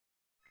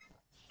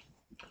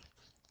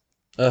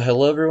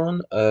Hello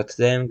everyone.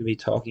 Today I'm going to be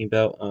talking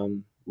about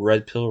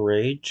red pill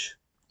rage.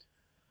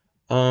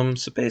 So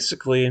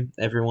basically,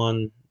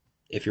 everyone,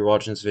 if you're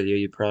watching this video,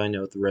 you probably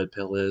know what the red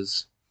pill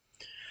is.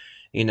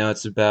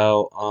 It's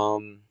about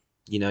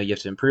you have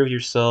to improve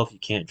yourself. You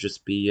can't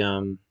just be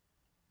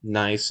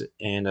nice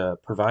and a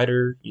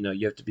provider.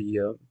 You have to be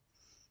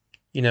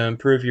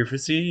improve your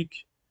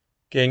physique,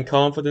 gain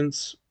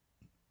confidence.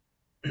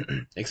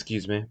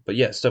 Excuse me, but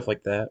yeah, stuff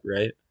like that,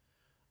 right?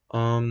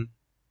 Um,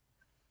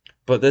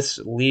 but this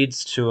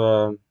leads to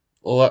a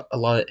lot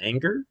of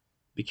anger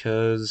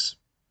because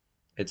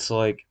it's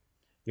like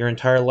your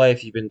entire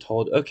life you've been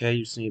told, okay,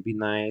 you just need to be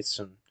nice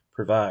and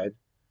provide.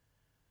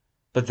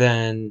 But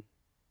then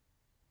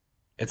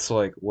it's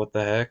like, what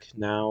the heck?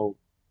 Now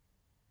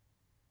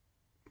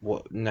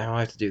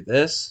I have to do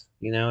this?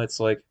 It's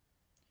like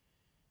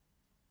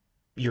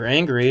you're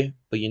angry,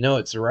 but you know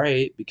it's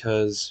right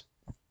because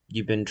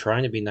you've been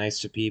trying to be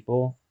nice to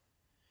people.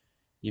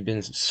 You've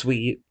been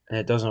sweet and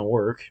it doesn't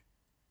work.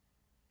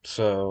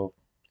 So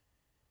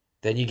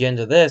then you get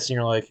into this and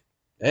you're like,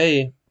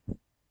 hey,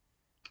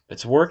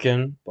 it's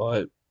working,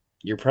 but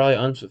you're probably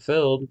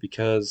unfulfilled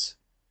because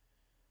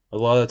a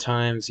lot of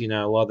times, a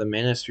lot of the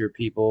manosphere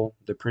people,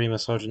 they're pretty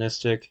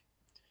misogynistic,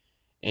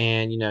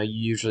 and you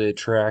usually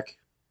attract,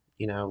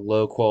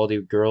 low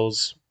quality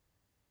girls,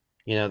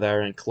 that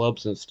are in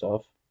clubs and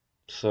stuff.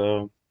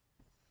 So,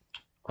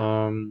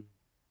 um,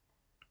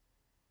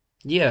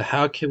 yeah,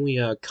 how can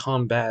we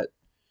combat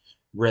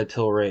red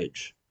pill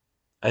rage?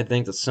 I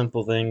think the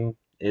simple thing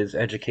is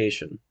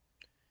education.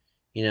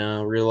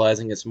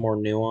 Realizing it's more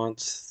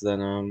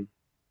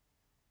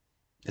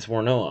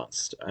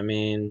nuanced. I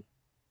mean,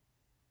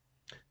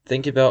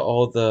 think about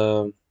all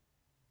the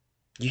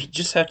you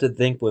just have to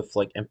think with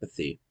like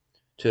empathy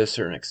to a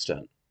certain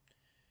extent.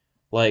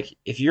 Like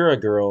if you're a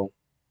girl,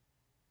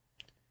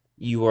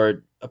 you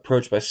are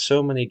approached by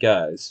so many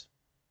guys.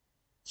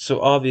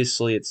 So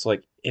obviously it's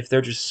like if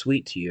they're just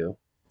sweet to you,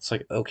 it's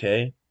like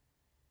okay,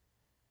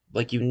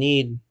 like you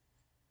need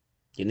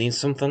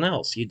something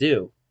else. You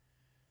do.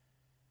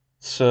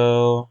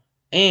 So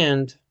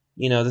and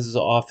this is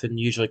often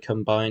usually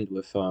combined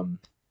with the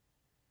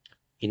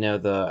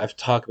I've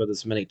talked about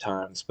this many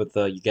times, but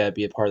the you gotta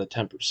be a part of the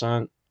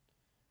 10%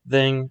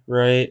 thing,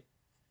 right?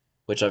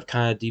 Which I've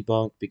kind of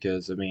debunked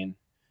because I mean,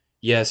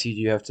 yes, you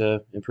do have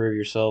to improve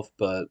yourself,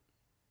 but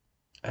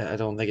I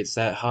don't think it's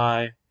that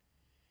high.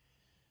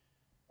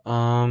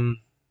 Um,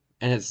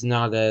 and it's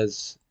not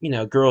as,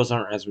 girls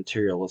aren't as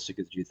materialistic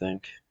as you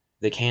think.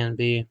 They can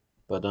be,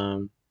 but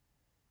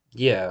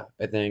yeah,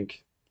 I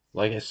think,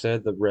 like I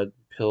said, the red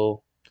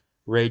pill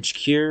rage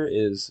cure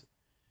is,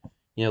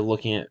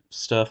 looking at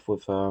stuff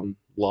with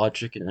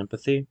logic and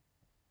empathy.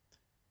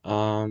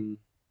 Um,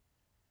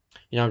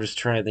 I'm just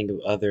trying to think of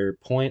other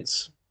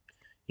points.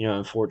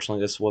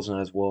 Unfortunately, this wasn't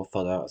as well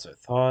thought out as I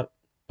thought,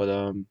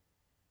 but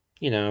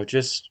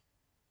just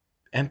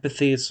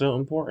empathy is so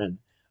important.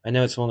 I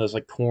know it's one of those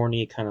like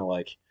corny kind of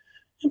like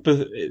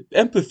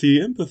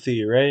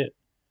empathy, right?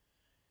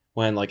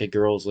 When like a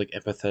girl's like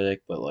empathetic,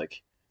 but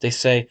like they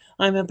say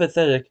I'm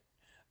empathetic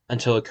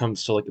until it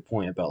comes to like a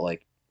point about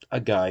like a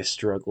guy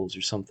struggles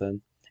or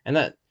something,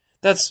 and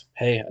that's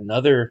hey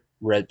another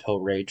red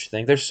pill rage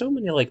thing. There's so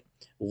many like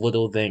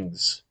little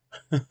things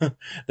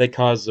that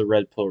cause the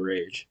red pill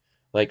rage.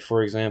 Like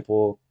for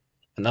example,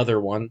 another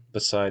one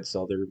besides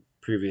the other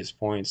previous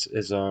points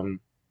is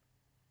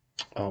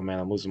oh man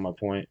I'm losing my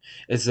point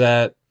is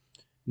that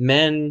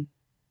men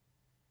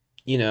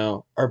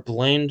are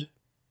blamed.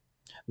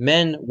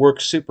 Men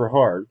work super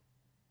hard,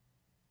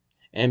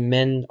 and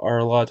men are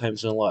a lot of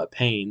times in a lot of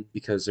pain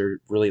because they're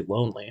really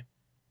lonely,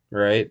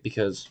 right?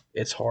 Because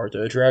it's hard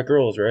to attract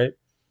girls, right?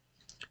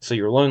 So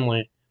you're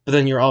lonely, but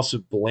then you're also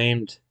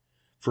blamed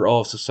for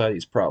all of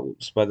society's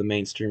problems by the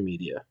mainstream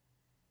media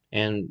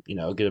and,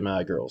 a good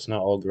amount of girls.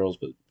 Not all girls,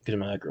 but a good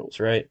amount of girls,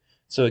 right?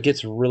 So it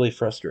gets really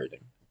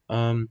frustrating.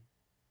 Um,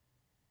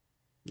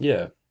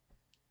 yeah.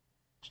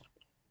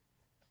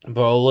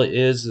 But all it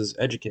is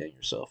educating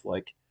yourself,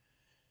 like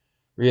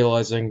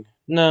realizing,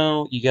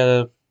 no, you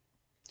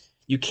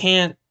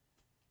can't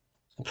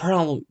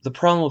the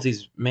problem with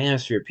these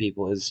manosphere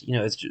people is,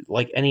 it's just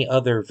like any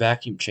other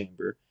vacuum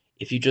chamber.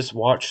 If you just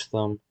watch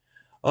them,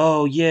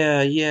 oh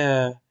yeah,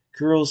 yeah,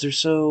 girls are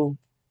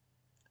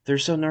they're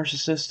so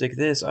narcissistic.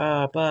 This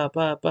bah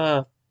bah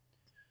bah.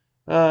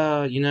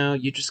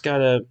 You just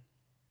gotta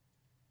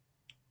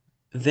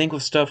think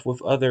of stuff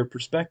with other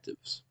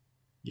perspectives.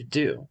 You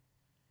do,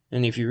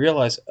 and if you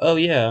realize, oh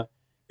yeah,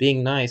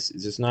 being nice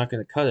is just not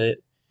gonna cut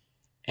it,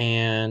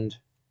 and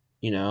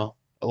you know,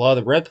 a lot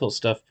of the red pill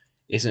stuff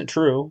isn't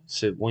true.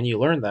 So when you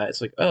learn that,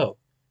 it's like, oh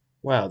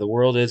wow, the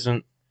world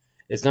isn't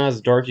it's not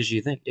as dark as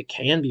you think. It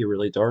can be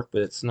really dark,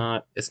 but it's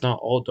not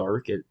all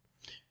dark.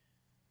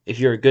 If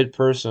you're a good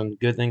person,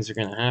 good things are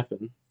gonna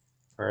happen,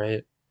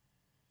 right?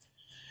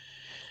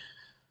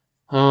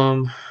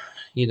 Um,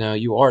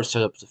 you are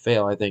set up to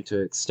fail, I think, to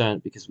an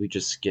extent because we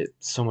just get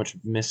so much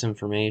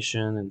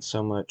misinformation and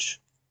so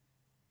much,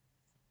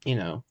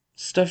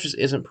 stuff just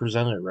isn't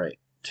presented right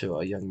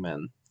to young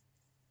men.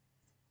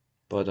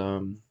 But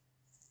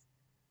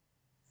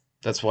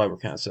that's why we're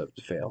kind of set up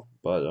to fail.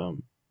 But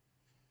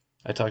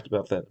I talked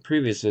about that in the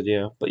previous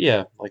video. But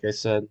yeah, like I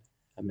said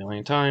a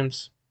million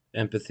times,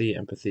 empathy,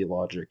 empathy,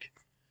 logic.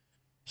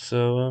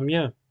 So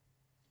yeah,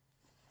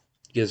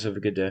 you guys have a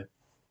good day.